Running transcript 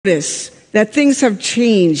Notice that things have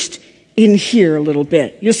changed in here a little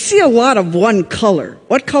bit. You'll see a lot of one color.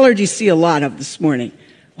 What color do you see a lot of this morning?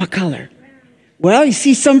 What color? Well, you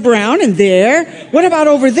see some brown in there. What about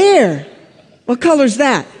over there? What color's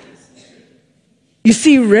that? You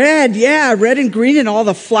see red, yeah, red and green and all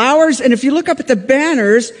the flowers. And if you look up at the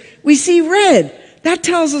banners, we see red. That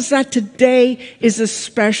tells us that today is a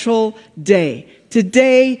special day.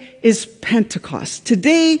 Today is Pentecost.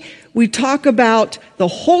 Today we talk about the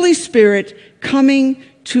Holy Spirit coming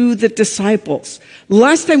to the disciples.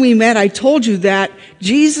 Last time we met, I told you that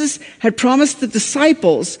Jesus had promised the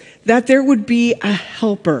disciples that there would be a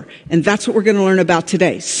helper. And that's what we're going to learn about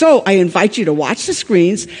today. So I invite you to watch the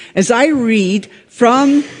screens as I read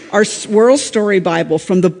from our World Story Bible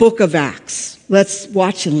from the book of Acts. Let's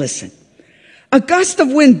watch and listen. A gust of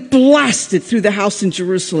wind blasted through the house in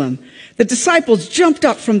Jerusalem. The disciples jumped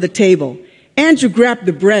up from the table. Andrew grabbed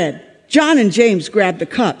the bread. John and James grabbed the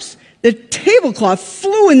cups. The tablecloth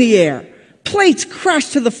flew in the air. Plates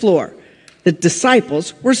crashed to the floor. The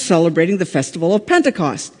disciples were celebrating the festival of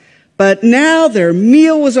Pentecost. But now their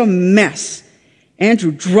meal was a mess.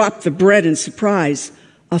 Andrew dropped the bread in surprise.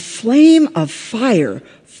 A flame of fire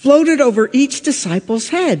floated over each disciple's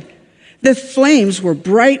head. The flames were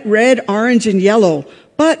bright red, orange, and yellow,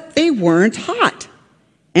 but they weren't hot.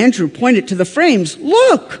 Andrew pointed to the flames.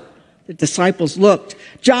 Look! The disciples looked.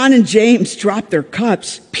 John and James dropped their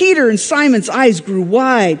cups. Peter and Simon's eyes grew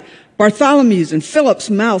wide. Bartholomew's and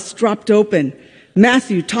Philip's mouths dropped open.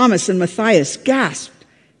 Matthew, Thomas, and Matthias gasped.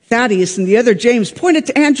 Thaddeus and the other James pointed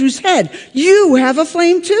to Andrew's head. You have a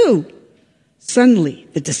flame too. Suddenly,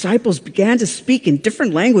 the disciples began to speak in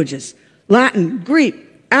different languages. Latin, Greek,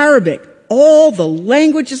 Arabic, all the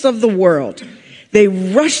languages of the world. They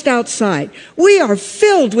rushed outside. We are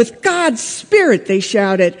filled with God's Spirit, they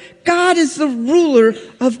shouted. God is the ruler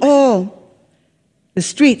of all. The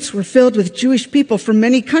streets were filled with Jewish people from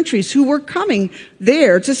many countries who were coming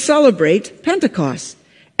there to celebrate Pentecost.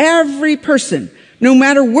 Every person, no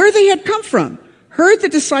matter where they had come from, heard the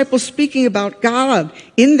disciples speaking about God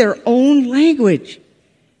in their own language.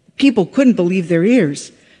 People couldn't believe their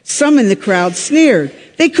ears. Some in the crowd sneered.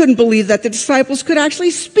 They couldn't believe that the disciples could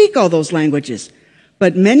actually speak all those languages.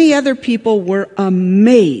 But many other people were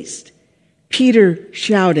amazed. Peter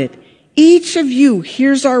shouted, each of you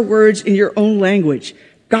hears our words in your own language.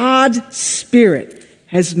 God's Spirit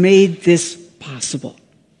has made this possible.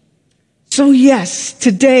 So yes,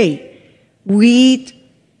 today we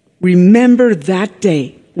remember that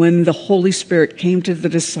day when the Holy Spirit came to the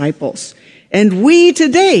disciples. And we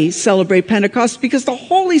today celebrate Pentecost because the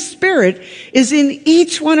Holy Spirit is in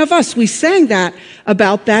each one of us. We sang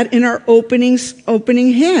about that in our opening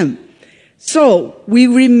hymn. So we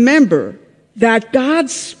remember that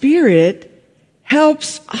God's Spirit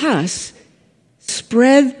helps us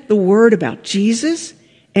spread the word about Jesus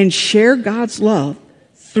and share God's love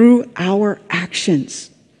through our actions.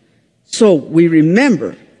 So we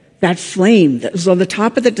remember that flame that was on the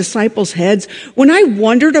top of the disciples' heads. When I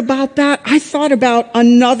wondered about that, I thought about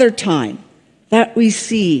another time that we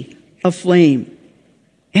see a flame.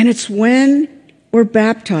 And it's when we're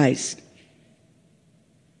baptized.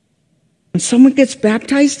 When someone gets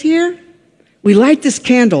baptized here, we light this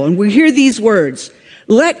candle and we hear these words.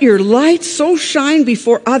 Let your light so shine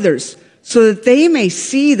before others so that they may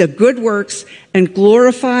see the good works and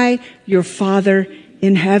glorify your Father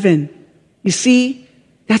in heaven. You see,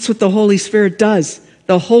 that's what the Holy Spirit does.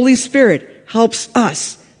 The Holy Spirit helps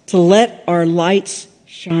us to let our lights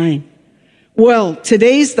shine. Well,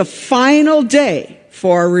 today's the final day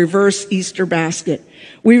for our reverse Easter basket.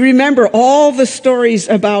 We remember all the stories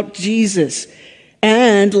about Jesus.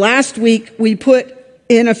 And last week we put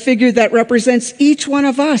in a figure that represents each one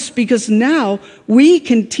of us because now we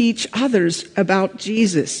can teach others about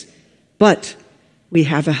Jesus. But we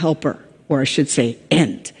have a helper, or I should say,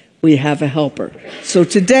 we have a helper. So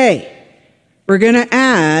today, we're going to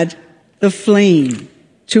add the flame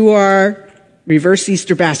to our reverse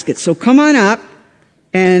Easter basket. So come on up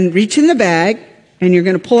and reach in the bag, and you're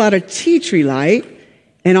going to pull out a tea tree light.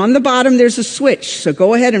 And on the bottom, there's a switch. So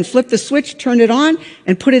go ahead and flip the switch, turn it on,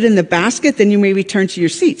 and put it in the basket. Then you may return to your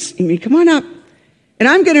seats. You may come on up. And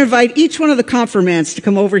I'm going to invite each one of the confirmands to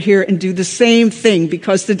come over here and do the same thing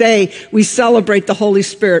because today we celebrate the Holy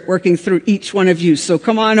Spirit working through each one of you. So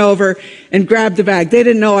come on over and grab the bag. They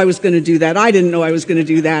didn't know I was going to do that. I didn't know I was going to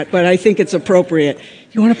do that, but I think it's appropriate.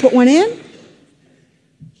 You want to put one in?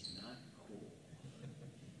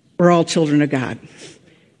 We're all children of God.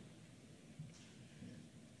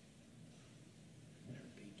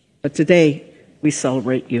 But today we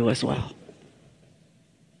celebrate you as well.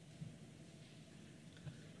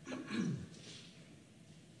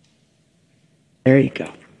 There you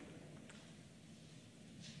go.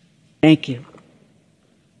 Thank you.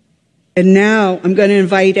 And now I'm going to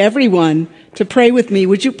invite everyone to pray with me.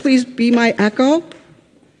 Would you please be my echo?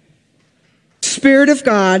 Spirit of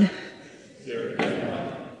God,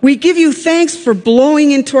 we give you thanks for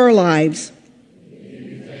blowing into our lives.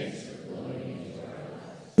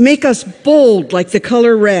 Make us bold like the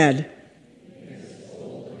color red,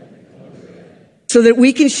 so that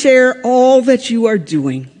we can share all that you are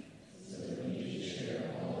doing.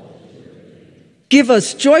 Give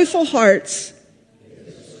us joyful hearts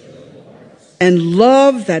and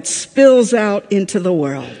love that spills out into the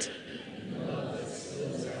world.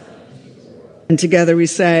 And together we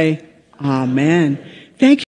say, Amen. Thank you.